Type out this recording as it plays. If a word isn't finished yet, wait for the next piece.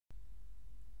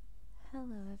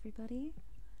Hello, everybody.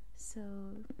 So,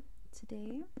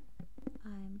 today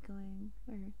I'm going,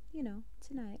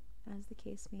 tonight, as the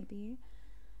case may be,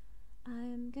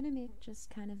 I'm gonna make just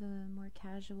kind of a more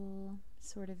casual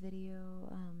sort of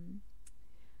video.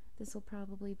 This will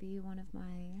probably be one of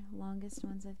my longest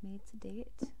ones I've made to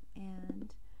date,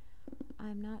 and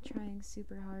I'm not trying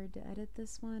super hard to edit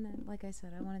this one. And like I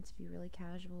said, I want it to be really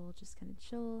casual, just kind of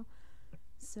chill.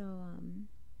 So,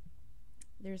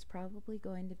 there's probably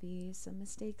going to be some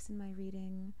mistakes in my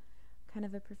reading. Kind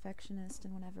of a perfectionist,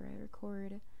 and whenever I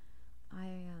record,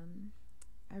 I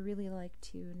I really like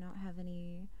to not have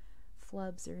any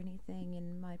flubs or anything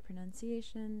in my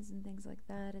pronunciations and things like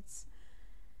that.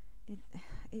 It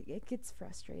it gets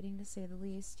frustrating, to say the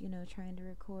least, trying to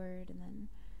record and then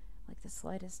like the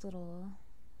slightest little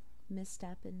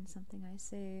misstep in something I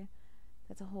say,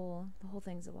 the whole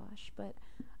thing's a wash. But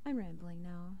I'm rambling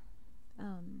now.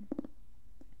 Um,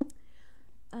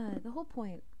 the whole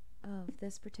point of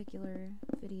this particular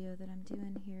video that I'm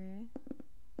doing here,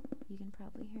 you can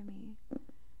probably hear me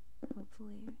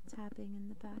hopefully tapping in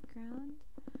the background.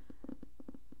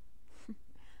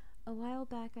 A while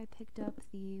back I picked up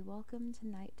the Welcome to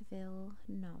Night Vale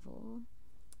novel,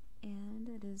 and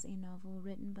it is a novel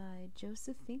written by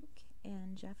Joseph Fink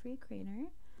and Jeffrey Craner.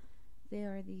 They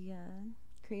are the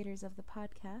creators of the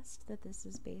podcast that this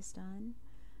is based on.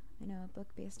 I know, a book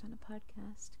based on a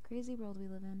podcast. Crazy world we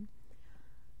live in.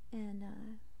 And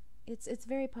it's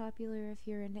very popular if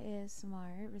you're into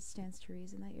ASMR. It stands to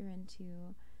reason that you're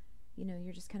into,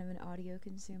 you're just kind of an audio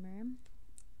consumer.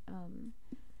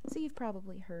 So you've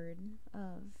probably heard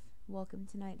of Welcome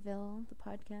to Night Vale, the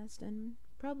podcast, and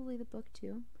probably the book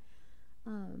too.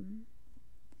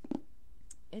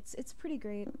 It's pretty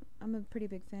great. I'm a pretty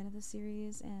big fan of the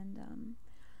series, and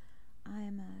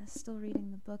I'm still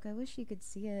reading the book. I wish you could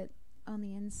see it on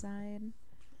the inside.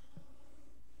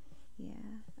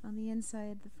 Yeah, on the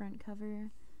inside, the front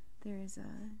cover, there's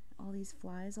all these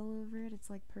flies all over it. It's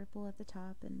like purple at the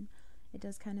top, and it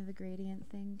does kind of a gradient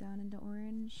thing down into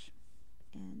orange,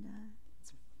 and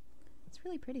it's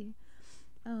really pretty.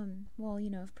 Well,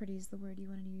 if pretty is the word you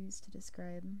want to use to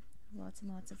describe lots and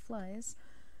lots of flies,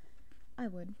 I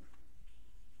would.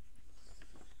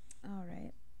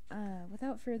 Alright,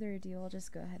 without further ado, I'll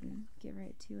just go ahead and get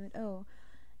right to it. Oh,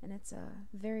 and it's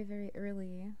very, very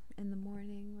early in the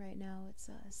morning. Right now it's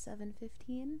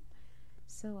 7:15,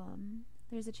 so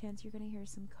there's a chance you're going to hear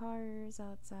some cars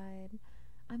outside.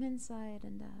 I'm inside,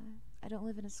 and I don't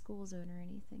live in a school zone or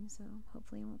anything, so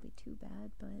hopefully it won't be too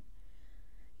bad, but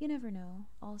you never know.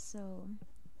 Also,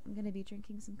 I'm going to be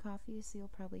drinking some coffee, so you'll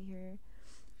probably hear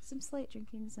some slight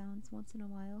drinking sounds once in a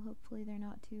while. Hopefully they're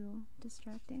not too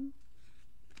distracting.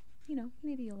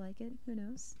 Maybe you'll like it. Who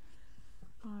knows?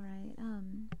 Alright,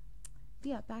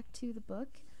 yeah, back to the book.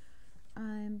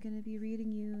 I'm going to be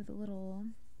reading you the little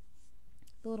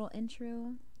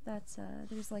intro. That's,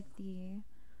 there's like the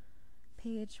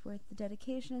page with the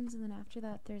dedications, and then after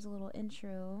that there's a little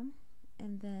intro,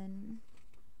 and then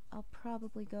I'll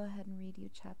probably go ahead and read you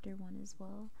chapter 1 as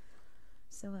well.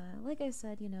 So, like I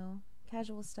said,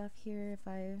 casual stuff here. If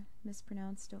I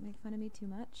mispronounce, don't make fun of me too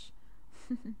much.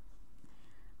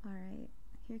 Alright,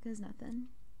 here goes nothing.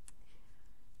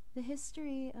 The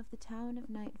history of the town of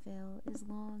Night Vale is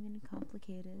long and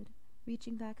complicated,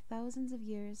 reaching back thousands of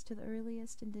years to the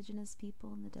earliest indigenous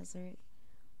people in the desert.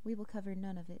 We will cover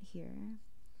none of it here.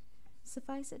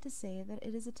 Suffice it to say that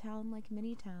it is a town like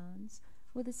many towns,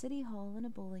 with a city hall and a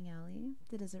bowling alley,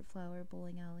 the Desert Flower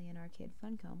Bowling Alley and Arcade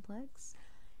Fun Complex,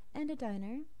 and a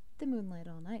diner, the Moonlight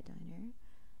All Night Diner,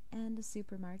 and a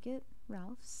supermarket,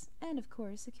 Ralph's, and of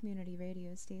course a community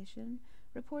radio station,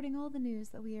 reporting all the news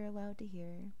that we are allowed to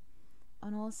hear.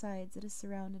 On all sides it is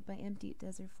surrounded by empty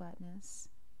desert flatness.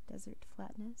 Desert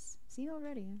flatness? See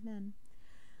already, men.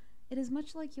 It is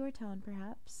much like your town,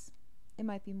 perhaps. It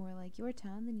might be more like your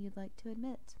town than you'd like to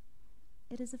admit.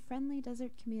 It is a friendly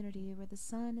desert community where the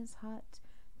sun is hot,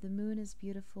 the moon is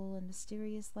beautiful, and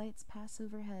mysterious lights pass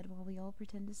overhead while we all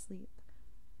pretend to sleep.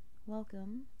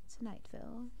 Welcome to Night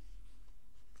Vale.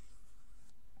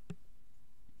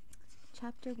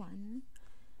 Chapter 1.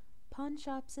 Pawn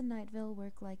shops in Night Vale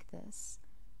work like this.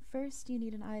 First, you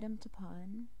need an item to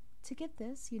pawn. To get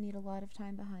this, you need a lot of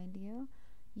time behind you,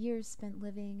 years spent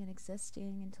living and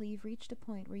existing until you've reached a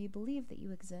point where you believe that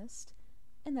you exist,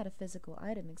 and that a physical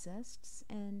item exists,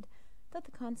 and that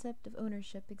the concept of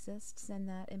ownership exists, and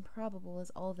that, improbable as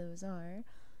all those are,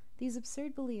 these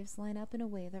absurd beliefs line up in a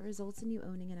way that results in you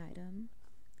owning an item.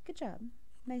 Good job.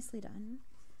 Nicely done.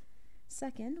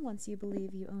 Second, once you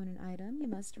believe you own an item, you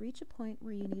must reach a point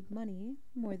where you need money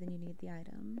more than you need the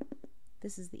item.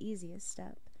 This is the easiest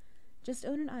step. Just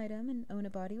own an item and own a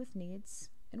body with needs,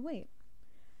 and wait.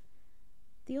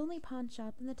 The only pawn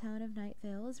shop in the town of Night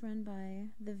Vale is run by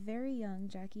the very young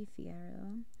Jackie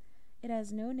Fierro. It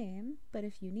has no name, but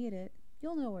if you need it,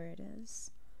 you'll know where it is.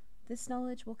 This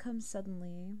knowledge will come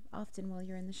suddenly, often while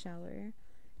you're in the shower.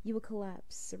 You will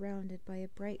collapse, surrounded by a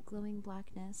bright glowing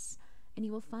blackness, and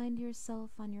you will find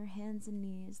yourself on your hands and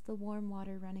knees, the warm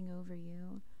water running over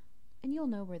you. And you'll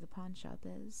know where the pawn shop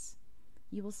is.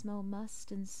 You will smell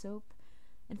must and soap,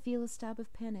 and feel a stab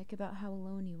of panic about how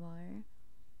alone you are.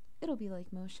 It'll be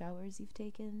like most showers you've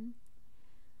taken.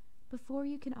 Before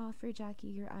you can offer Jackie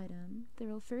your item, there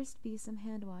will first be some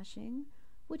hand washing,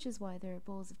 which is why there are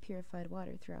bowls of purified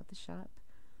water throughout the shop.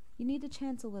 You need to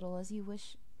chant a little as you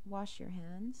wash your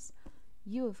hands.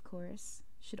 You, of course,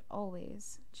 should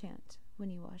always chant when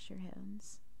you wash your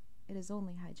hands. It is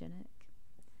only hygienic.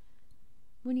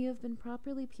 When you have been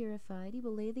properly purified, you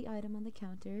will lay the item on the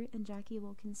counter, and Jackie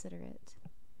will consider it.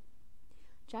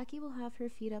 Jackie will have her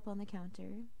feet up on the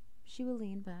counter. She will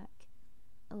lean back.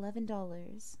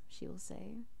 $11, she will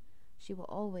say. She will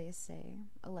always say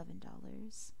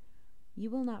 $11. You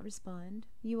will not respond.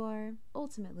 You are,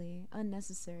 ultimately,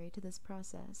 unnecessary to this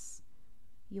process.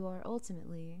 You are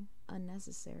ultimately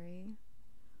unnecessary.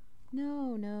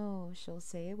 No, no, she'll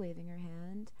say, waving her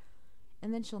hand,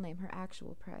 and then she'll name her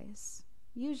actual price.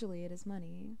 Usually it is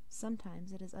money.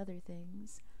 Sometimes it is other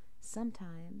things.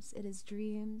 Sometimes it is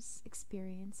dreams,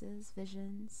 experiences,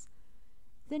 visions.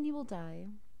 Then you will die,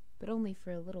 but only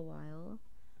for a little while.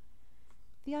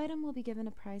 The item will be given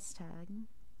a price tag,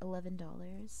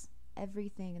 $11.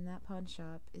 Everything in that pawn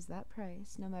shop is that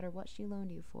price, no matter what she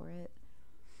loaned you for it.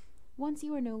 Once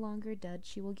you are no longer dead,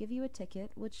 she will give you a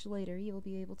ticket, which later you will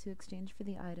be able to exchange for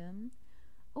the item.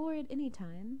 Or at any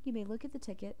time, you may look at the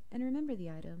ticket and remember the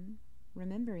item.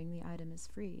 Remembering the item is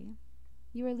free.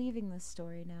 You are leaving this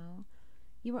story now.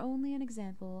 You are only an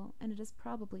example, and it is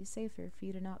probably safer for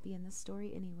you to not be in this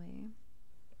story anyway.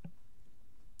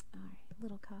 Alright,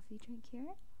 little coffee drink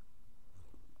here.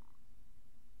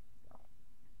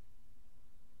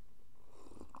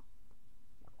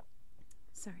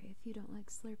 Sorry if you don't like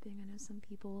slurping. I know some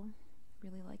people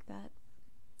really like that.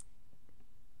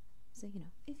 So,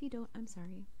 if you don't, I'm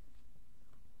sorry.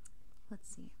 Let's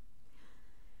see.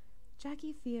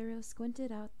 Jackie Fierro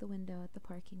squinted out the window at the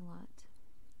parking lot.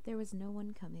 There was no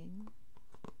one coming.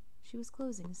 She was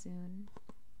closing soon.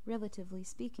 Relatively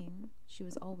speaking, she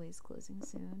was always closing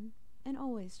soon, and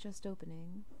always just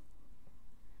opening.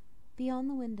 Beyond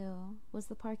the window was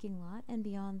the parking lot, and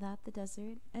beyond that the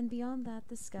desert, and beyond that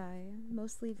the sky,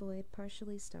 mostly void,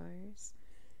 partially stars.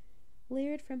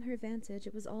 Layered from her vantage,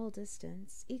 it was all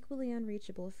distance, equally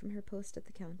unreachable from her post at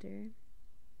the counter.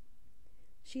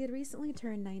 She had recently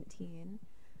turned 19.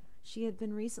 She had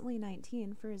been recently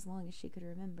 19 for as long as she could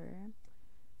remember.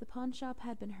 The pawn shop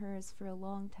had been hers for a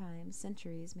long time,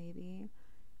 centuries maybe.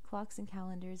 Clocks and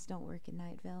calendars don't work in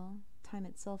Night Vale. Time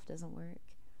itself doesn't work.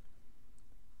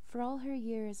 For all her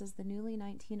years as the newly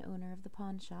 19 owner of the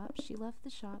pawn shop, she left the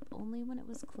shop only when it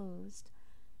was closed,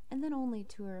 and then only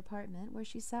to her apartment, where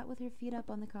she sat with her feet up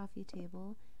on the coffee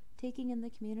table, taking in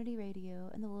the community radio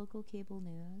and the local cable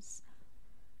news.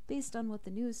 Based on what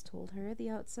the news told her, the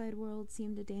outside world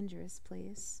seemed a dangerous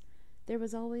place. There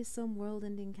was always some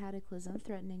world-ending cataclysm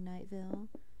threatening Night Vale.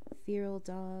 Feral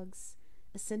dogs,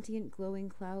 a sentient glowing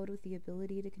cloud with the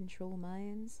ability to control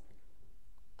minds.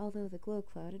 Although the glow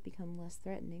cloud had become less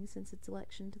threatening since its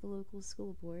election to the local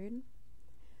school board.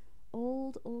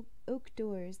 Old oak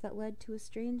doors that led to a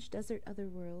strange desert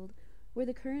otherworld, where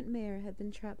the current mayor had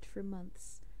been trapped for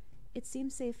months. It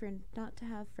seemed safer not to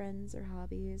have friends or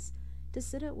hobbies, to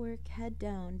sit at work, head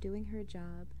down, doing her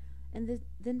job, and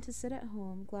then to sit at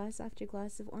home, glass after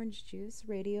glass of orange juice,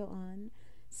 radio on,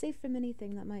 safe from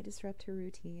anything that might disrupt her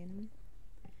routine.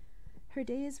 Her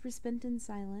days were spent in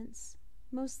silence,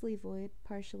 mostly void,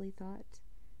 partially thought.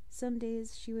 Some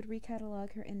days she would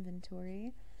recatalog her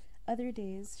inventory. Other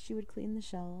days she would clean the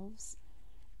shelves.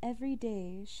 Every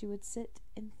day she would sit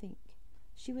and think.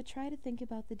 She would try to think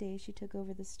about the day she took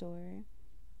over the store.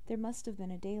 There must have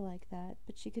been a day like that,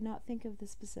 but she could not think of the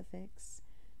specifics.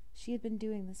 She had been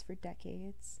doing this for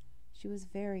decades. She was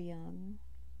very young.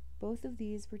 Both of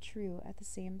these were true at the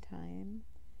same time.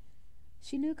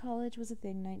 She knew college was a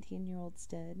thing 19-year-olds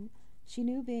did. She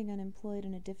knew being unemployed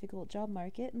in a difficult job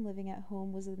market and living at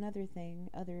home was another thing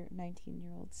other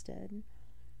 19-year-olds did.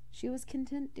 She was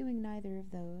content doing neither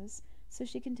of those, so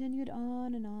she continued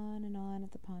on and on and on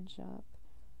at the pawn shop.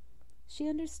 She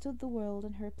understood the world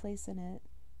and her place in it.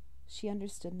 She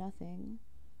understood nothing.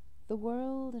 The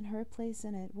world and her place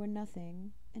in it were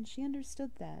nothing, and she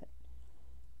understood that.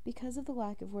 Because of the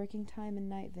lack of working time in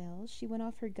Night Vale, she went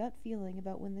off her gut feeling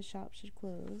about when the shop should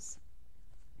close.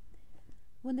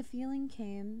 When the feeling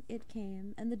came, it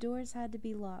came, and the doors had to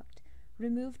be locked,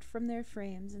 removed from their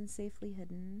frames, and safely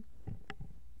hidden.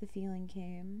 The feeling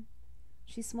came.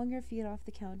 She swung her feet off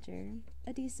the counter.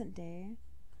 A decent day.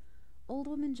 Old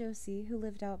woman Josie, who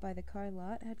lived out by the car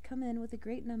lot, had come in with a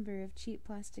great number of cheap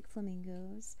plastic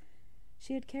flamingos.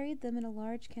 She had carried them in a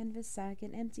large canvas sack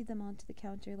and emptied them onto the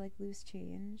counter like loose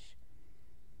change.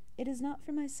 "It is not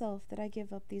for myself that I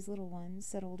give up these little ones,"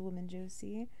 said old woman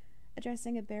Josie,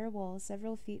 addressing a bare wall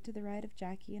several feet to the right of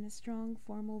Jackie in a strong,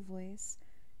 formal voice,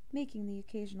 making the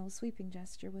occasional sweeping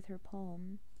gesture with her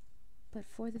palm. "But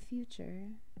for the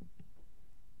future."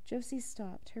 Josie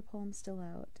stopped, her palm still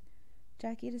out.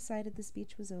 Jackie decided the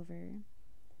speech was over.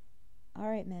 "All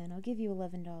right, man, I'll give you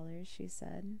 $11, she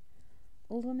said.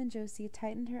 Old woman Josie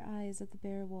tightened her eyes at the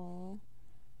bare wall.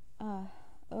 "Ah,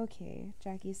 okay,"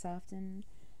 Jackie softened,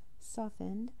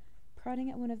 prodding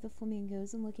at one of the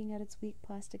flamingos and looking at its weak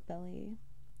plastic belly.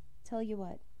 "Tell you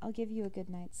what, I'll give you a good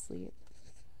night's sleep."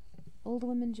 Old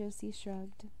woman Josie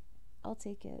shrugged. "I'll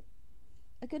take it."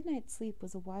 A good night's sleep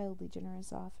was a wildly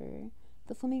generous offer.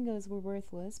 The flamingos were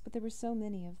worthless, but there were so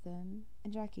many of them,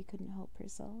 and Jackie couldn't help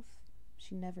herself.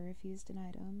 She never refused an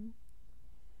item.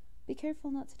 "Be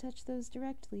careful not to touch those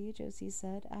directly," Josie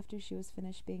said, after she was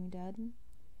finished being dead.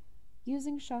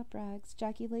 Using shop rags,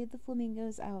 Jackie laid the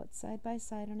flamingos out side by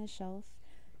side on a shelf,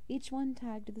 each one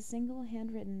tagged with a single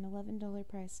handwritten $11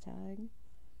 price tag.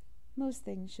 Most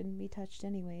things shouldn't be touched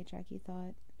anyway, Jackie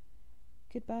thought.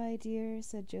 "Goodbye, dear,"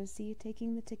 said Josie,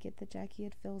 taking the ticket that Jackie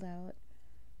had filled out.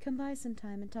 "Come by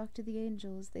sometime and talk to the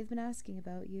Angels. They've been asking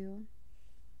about you."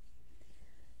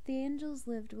 The Angels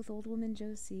lived with old woman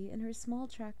Josie in her small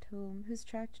tract home, whose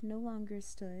tract no longer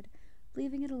stood,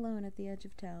 leaving it alone at the edge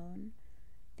of town.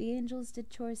 The Angels did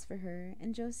chores for her,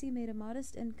 and Josie made a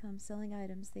modest income selling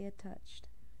items they had touched.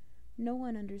 No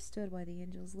one understood why the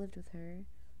Angels lived with her.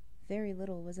 Very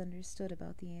little was understood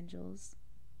about the Angels.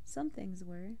 Some things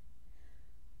were.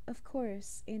 Of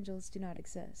course, angels do not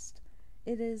exist.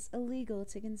 It is illegal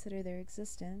to consider their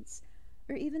existence,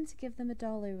 or even to give them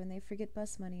 $1 when they forget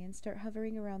bus money and start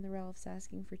hovering around the Ralphs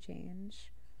asking for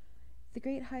change. The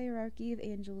great hierarchy of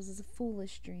angels is a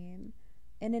foolish dream,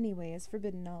 and anyway is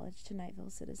forbidden knowledge to Night Vale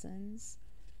citizens.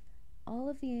 All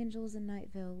of the angels in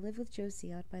Night Vale live with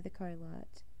Josie out by the car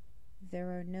lot.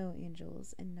 There are no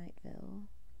angels in Night Vale.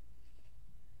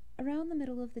 Around the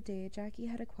middle of the day, Jackie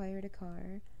had acquired a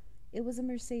car. It was a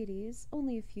Mercedes,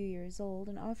 only a few years old,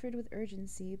 and offered with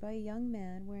urgency by a young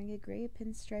man wearing a gray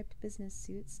pinstriped business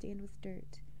suit stained with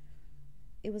dirt.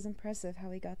 It was impressive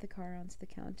how he got the car onto the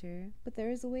counter, but there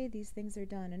is a way these things are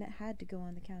done, and it had to go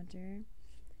on the counter.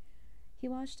 He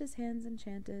washed his hands and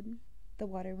chanted. The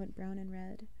water went brown and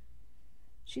red.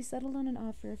 She settled on an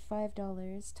offer of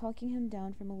 $5, talking him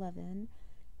down from 11,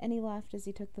 and he laughed as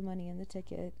he took the money and the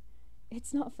ticket.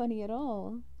 "It's not funny at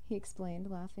all," he explained,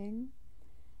 laughing.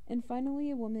 And finally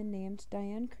a woman named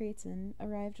Diane Creighton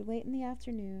arrived late in the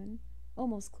afternoon,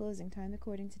 almost closing time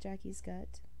according to Jackie's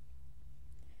gut.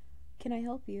 "Can I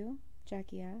help you?"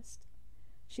 Jackie asked.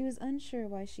 She was unsure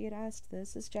why she had asked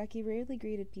this, as Jackie rarely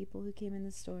greeted people who came in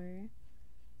the store.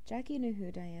 Jackie knew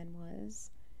who Diane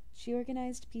was. She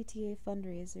organized PTA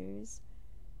fundraisers.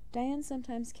 Diane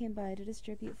sometimes came by to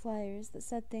distribute flyers that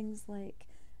said things like,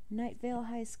 "Night Vale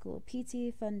High School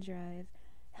PTA Fund Drive.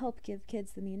 Help give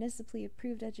kids the municipally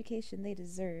approved education they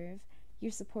deserve.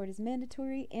 Your support is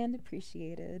mandatory and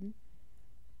appreciated."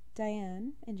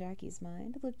 Diane, in Jackie's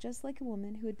mind, looked just like a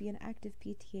woman who would be an active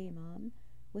PTA mom,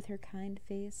 with her kind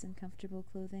face and comfortable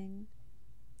clothing.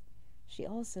 She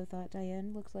also thought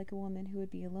Diane looked like a woman who would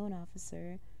be a loan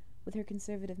officer, with her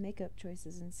conservative makeup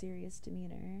choices and serious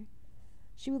demeanor.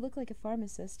 She would look like a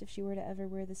pharmacist if she were to ever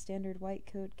wear the standard white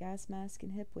coat, gas mask,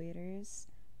 and hip waders.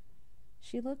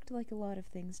 She looked like a lot of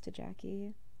things to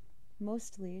Jackie.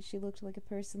 Mostly, she looked like a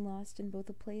person lost in both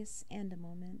a place and a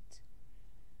moment.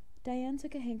 Diane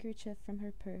took a handkerchief from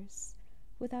her purse.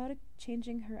 Without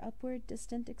changing her upward,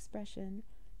 distant expression,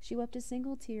 she wept a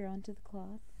single tear onto the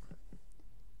cloth.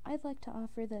 "I'd like to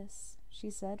offer this," she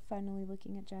said, finally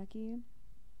looking at Jackie.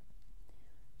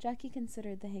 Jackie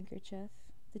considered the handkerchief.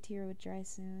 The tear would dry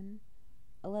soon.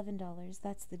 $11,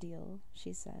 that's the deal,"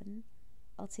 she said.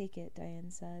 "I'll take it,"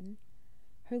 Diane said.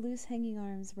 Her loose hanging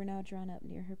arms were now drawn up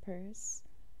near her purse.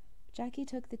 Jackie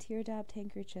took the tear-dabbed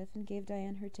handkerchief and gave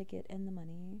Diane her ticket and the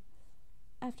money.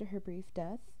 After her brief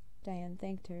death, Diane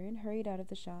thanked her and hurried out of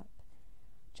the shop.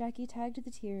 Jackie tagged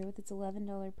the tear with its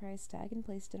 $11 price tag and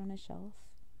placed it on a shelf.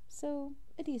 So,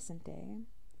 a decent day.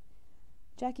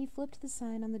 Jackie flipped the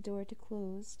sign on the door to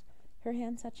closed. her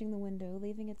hand touching the window,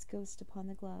 leaving its ghost upon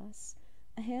the glass.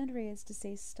 A hand raised to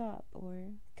say stop,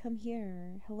 or come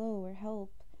here, or hello, or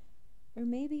help. Or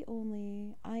maybe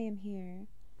only, I am here.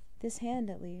 This hand,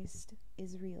 at least,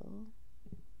 is real.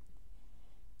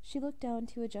 She looked down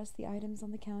to adjust the items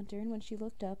on the counter, and when she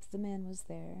looked up, the man was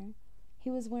there.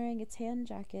 He was wearing a tan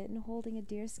jacket and holding a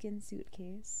deerskin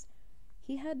suitcase.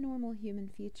 He had normal human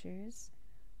features.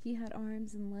 He had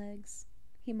arms and legs.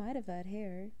 He might have had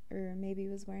hair, or maybe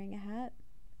was wearing a hat.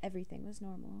 Everything was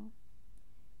normal.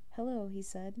 Hello, he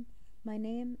said. My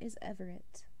name is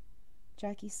Everett.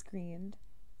 Jackie screamed.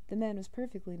 The man was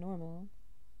perfectly normal.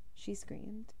 She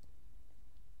screamed.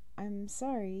 I'm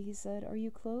sorry, he said. Are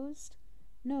you closed?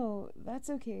 No, that's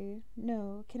okay.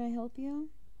 No, can I help you?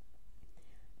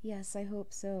 Yes, I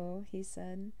hope so, he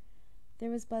said.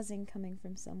 There was buzzing coming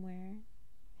from somewhere.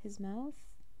 His mouth?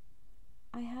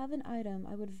 I have an item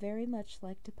I would very much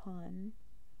like to pawn.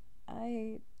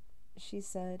 She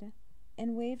said,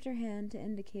 and waved her hand to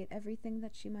indicate everything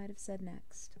that she might have said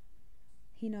next.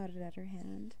 He nodded at her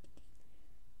hand.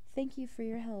 Thank you for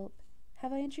your help.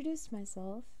 Have I introduced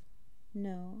myself?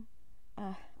 No.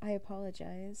 I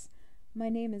apologize. My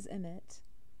name is Emmett.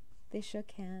 They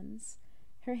shook hands.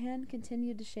 Her hand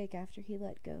continued to shake after he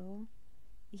let go.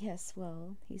 Yes,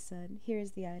 well, he said, here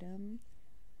is the item.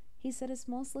 He set a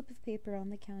small slip of paper on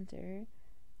the counter.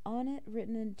 On it,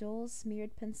 written in dull,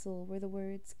 smeared pencil, were the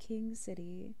words King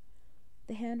City.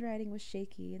 The handwriting was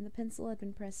shaky, and the pencil had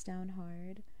been pressed down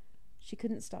hard. She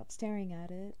couldn't stop staring at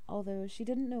it, although she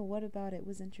didn't know what about it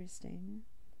was interesting.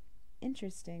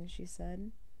 Interesting, she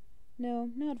said. No,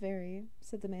 not very,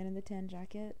 said the man in the tan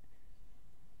jacket.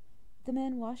 The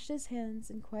man washed his hands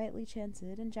and quietly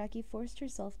chanted, and Jackie forced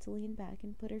herself to lean back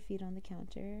and put her feet on the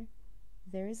counter.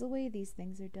 There is a way these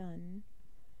things are done.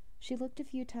 She looked a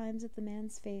few times at the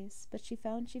man's face, but she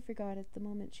found she forgot it the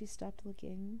moment she stopped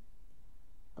looking.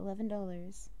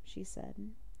 $11, she said.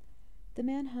 The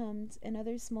man hummed, and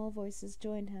other small voices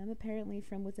joined him, apparently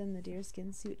from within the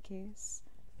deerskin suitcase.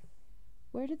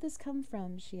 Where did this come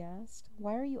from? She asked.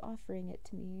 Why are you offering it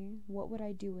to me? What would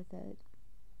I do with it?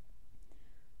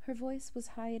 Her voice was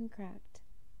high and cracked.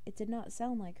 It did not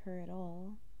sound like her at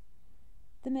all.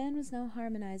 The man was now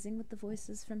harmonizing with the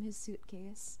voices from his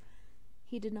suitcase.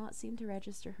 He did not seem to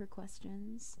register her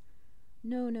questions.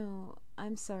 No,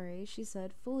 I'm sorry, she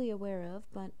said, fully aware of,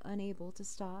 but unable to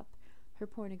stop, her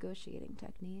poor negotiating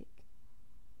technique.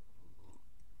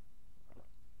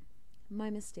 My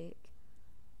mistake.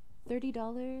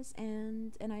 $30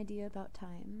 and an idea about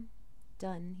time.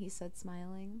 Done, he said,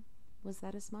 smiling. Was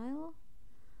that a smile?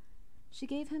 She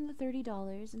gave him the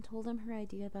 $30 and told him her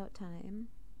idea about time.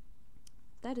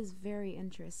 That is very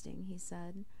interesting, he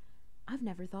said. I've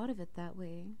never thought of it that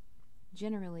way.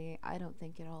 Generally, I don't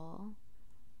think at all.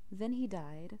 Then he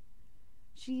died.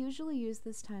 She usually used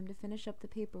this time to finish up the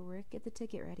paperwork, get the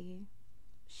ticket ready.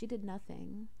 She did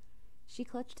nothing. She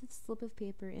clutched the slip of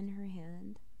paper in her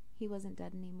hand. He wasn't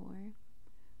dead anymore.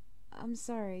 I'm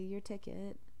sorry, your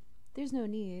ticket. There's no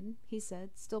need, he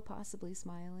said, still possibly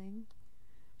smiling.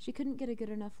 She couldn't get a good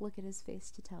enough look at his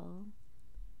face to tell.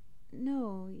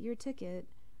 No, your ticket.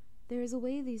 There is a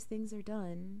way these things are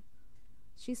done.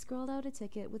 She scrawled out a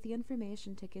ticket with the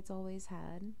information tickets always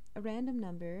had, a random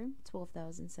number,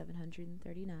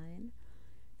 12,739,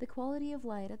 the quality of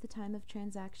light at the time of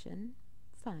transaction,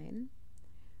 fine,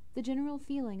 the general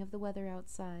feeling of the weather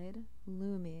outside,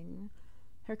 looming,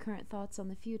 her current thoughts on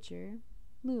the future,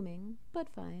 looming, but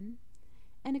fine,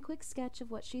 and a quick sketch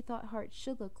of what she thought hearts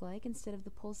should look like instead of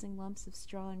the pulsing lumps of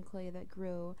straw and clay that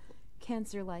grow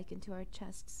cancer-like into our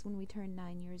chests when we turn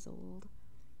 9 years old.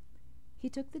 He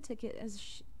took the ticket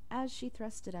as she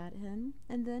thrust it at him,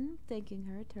 and then, thanking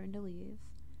her, turned to leave.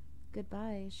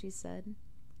 Goodbye, she said.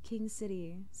 King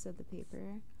City, said the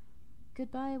paper.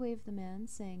 Goodbye, waved the man,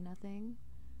 saying nothing.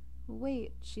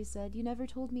 Wait, she said, you never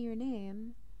told me your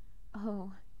name.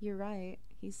 Oh, you're right,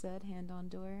 he said, hand on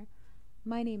door.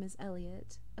 My name is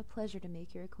Elliot. A pleasure to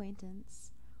make your acquaintance.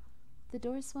 The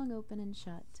door swung open and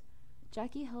shut.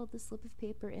 Jackie held the slip of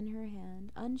paper in her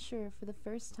hand, unsure for the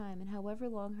first time in however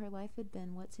long her life had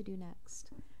been what to do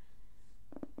next.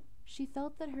 She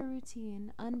felt that her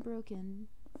routine, unbroken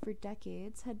for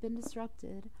decades, had been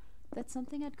disrupted, that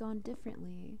something had gone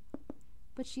differently.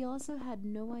 But she also had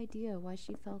no idea why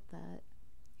she felt that.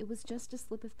 It was just a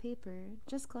slip of paper,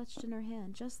 just clutched in her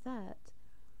hand, just that.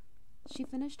 She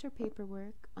finished her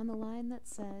paperwork. On the line that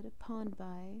said, pawned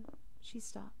by, she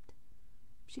stopped.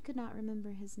 She could not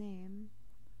remember his name.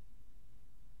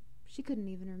 She couldn't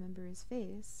even remember his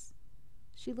face.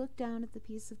 She looked down at the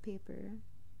piece of paper.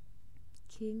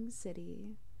 King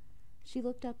City. She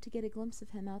looked up to get a glimpse of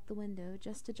him out the window,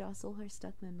 just to jostle her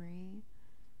stuck memory.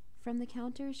 From the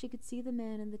counter, she could see the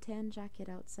man in the tan jacket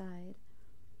outside.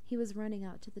 He was running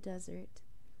out to the desert.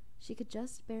 She could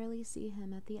just barely see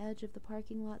him at the edge of the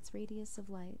parking lot's radius of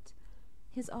light.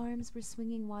 His arms were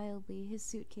swinging wildly, his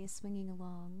suitcase swinging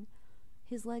along.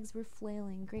 His legs were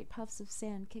flailing, great puffs of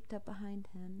sand kicked up behind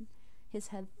him, his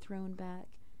head thrown back,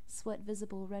 sweat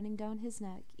visible running down his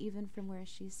neck, even from where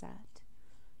she sat.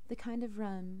 The kind of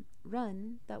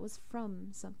run that was from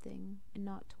something and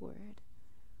not toward.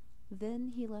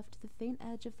 Then he left the faint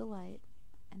edge of the light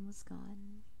and was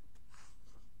gone.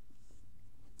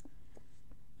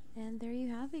 And there you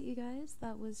have it, you guys.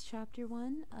 That was chapter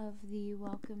 1 of the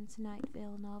Welcome to Night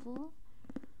Vale novel.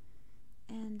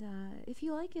 And if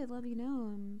you like it, let me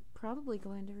know. I'm probably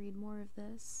going to read more of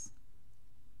this.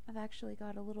 I've actually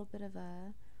got a little bit of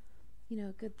a,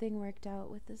 good thing worked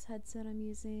out with this headset I'm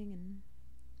using, and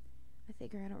I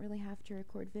figure I don't really have to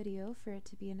record video for it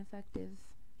to be an effective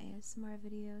ASMR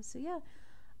video. So yeah,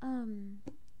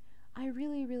 I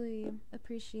really, really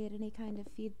appreciate any kind of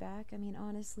feedback. I mean,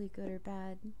 honestly, good or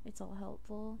bad, it's all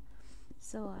helpful.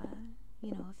 So,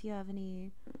 if you have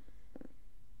any,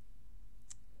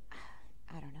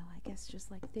 I don't know, I guess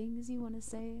just like things you want to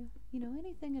say,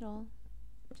 anything at all,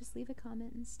 just leave a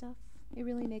comment and stuff. It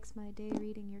really makes my day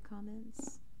reading your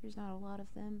comments. There's not a lot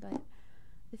of them, but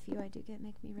the few I do get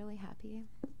make me really happy.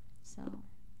 So,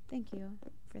 thank you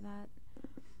for that.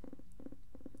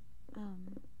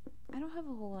 I don't have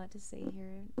a whole lot to say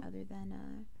here other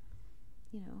than,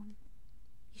 you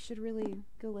should really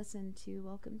go listen to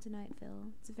Welcome to Night Vale.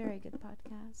 It's a very good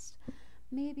podcast.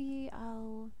 Maybe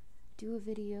I'll do a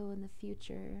video in the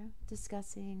future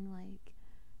discussing, like,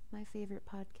 my favorite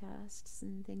podcasts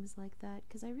and things like that,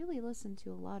 because I really listen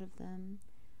to a lot of them.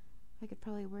 I could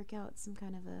probably work out some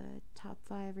kind of a top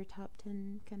 5 or top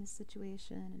 10 kind of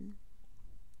situation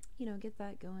and, get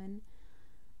that going.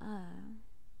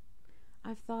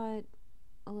 I've thought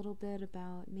a little bit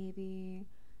about maybe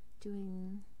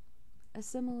doing a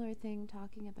similar thing,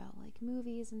 talking about, like,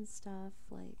 movies and stuff.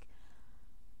 Like,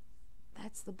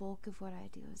 that's the bulk of what I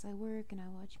do, is I work and I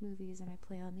watch movies and I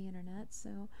play on the internet,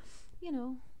 so,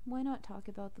 why not talk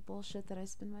about the bullshit that I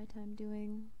spend my time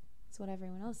doing? It's what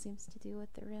everyone else seems to do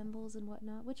with their rambles and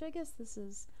whatnot, which I guess this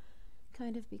has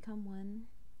kind of become one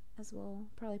as well.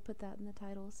 Probably put that in the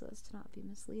title so as to not be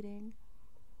misleading.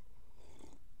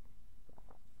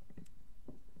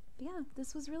 But yeah,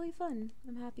 this was really fun.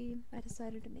 I'm happy I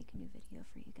decided to make a new video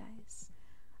for you guys.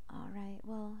 Alright,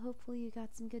 well, hopefully you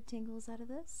got some good tingles out of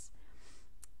this.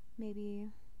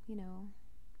 Maybe, get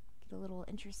a little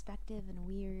introspective and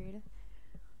weird.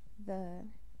 The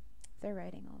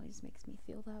writing always makes me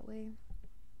feel that way.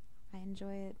 I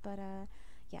enjoy it, but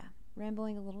yeah,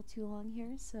 rambling a little too long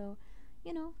here, so,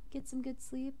 get some good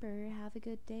sleep or have a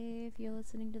good day if you're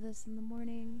listening to this in the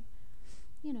morning.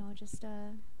 Just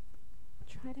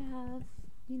try to have,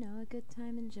 a good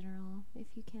time in general if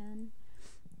you can.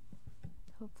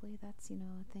 Hopefully that's, a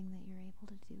thing that you're able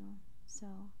to do. So,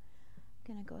 I'm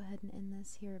gonna go ahead and end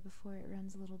this here before it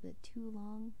runs a little bit too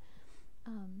long.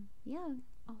 Yeah,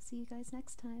 I'll see you guys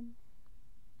next time.